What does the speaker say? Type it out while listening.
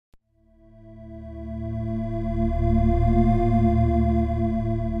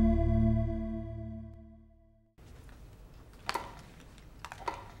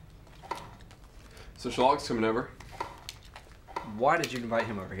Mr. Schlog's coming over. Why did you invite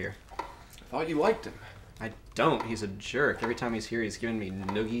him over here? I thought you liked him. I don't. He's a jerk. Every time he's here, he's giving me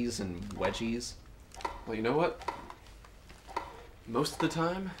noogies and wedgies. Well, you know what? Most of the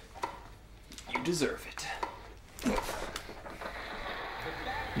time, you deserve it.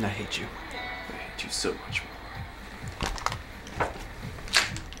 And I hate you. I hate you so much more.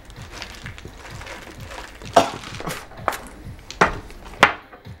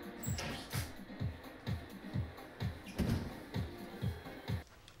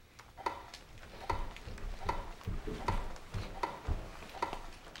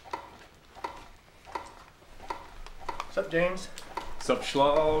 What's up, James? What's up,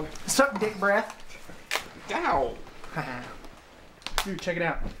 Schlog? What's up, Dick Breath? Ow! Dude, check it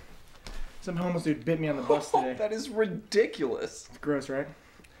out. Some homeless dude bit me on the bus today. That is ridiculous. It's gross, right?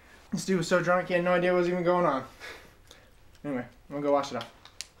 This dude was so drunk he had no idea what was even going on. Anyway, I'm gonna go wash it off.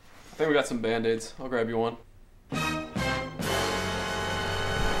 I think we got some Band-Aids. I'll grab you one.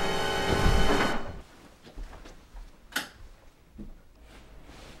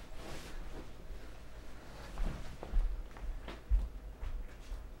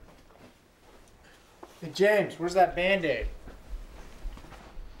 Hey, James, where's that Band-Aid?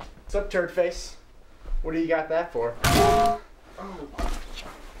 What's up, turd face? What do you got that for?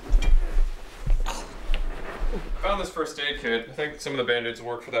 Found this first aid kit. I think some of the Band-Aids will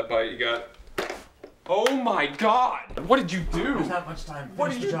work for that bite you got. Oh my god! What did you do? There's not much time.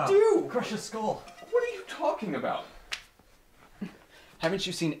 What Finish did the you job. do? Crush his skull. What are you talking about? Haven't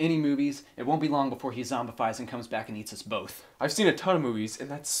you seen any movies? It won't be long before he zombifies and comes back and eats us both. I've seen a ton of movies, and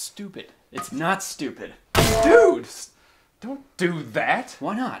that's stupid. It's not stupid. Dude! Don't do that!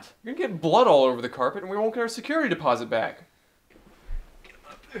 Why not? You're gonna get blood all over the carpet, and we won't get our security deposit back.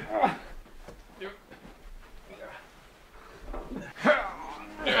 Come on.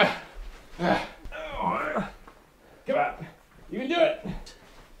 You can do it.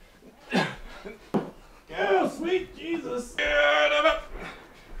 Oh, sweet Jesus. Get him up!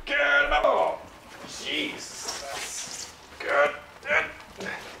 Get him up! Oh, jeez. Good.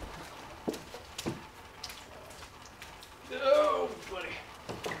 Oh, buddy.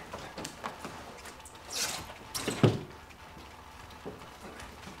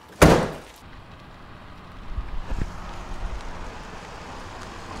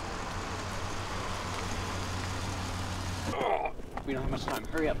 We don't have much time.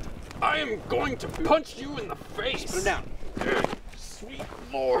 Hurry up. I am going to punch you in the face. Put him down. Sweet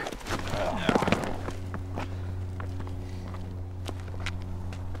Lord.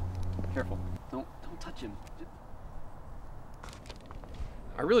 Careful. Don't touch him.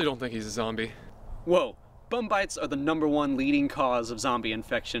 I really don't think he's a zombie. Whoa. Bum bites are the #1 leading cause of zombie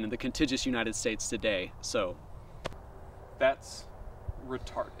infection in the contiguous United States today, so... That's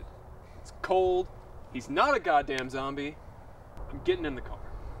retarded. It's cold. He's not a goddamn zombie. I'm getting in the car.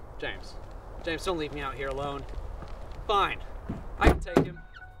 James. James, don't leave me out here alone. Fine. I can take him.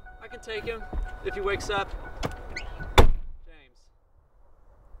 I can take him if he wakes up. James.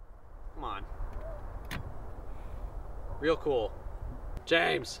 Come on. Real cool.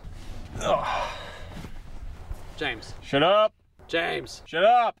 James. Ugh. James. Shut up. James. Shut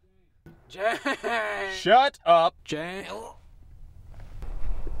up. James. Shut up. James.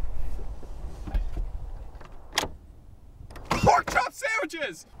 Pork chop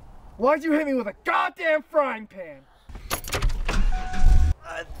sandwiches! Why'd you hit me with a goddamn frying pan?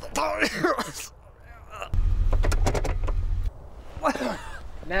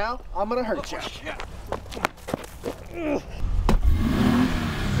 Now, I'm gonna hurt you.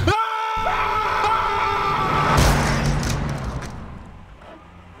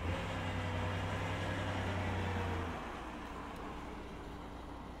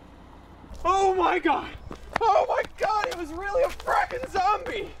 Oh my god! Oh my god, he was really a frickin'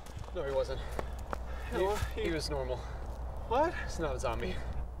 zombie! No, he wasn't. He was normal. What? He's not a zombie.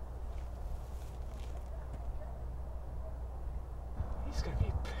 He's gonna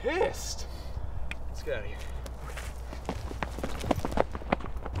be pissed. Let's get out of here.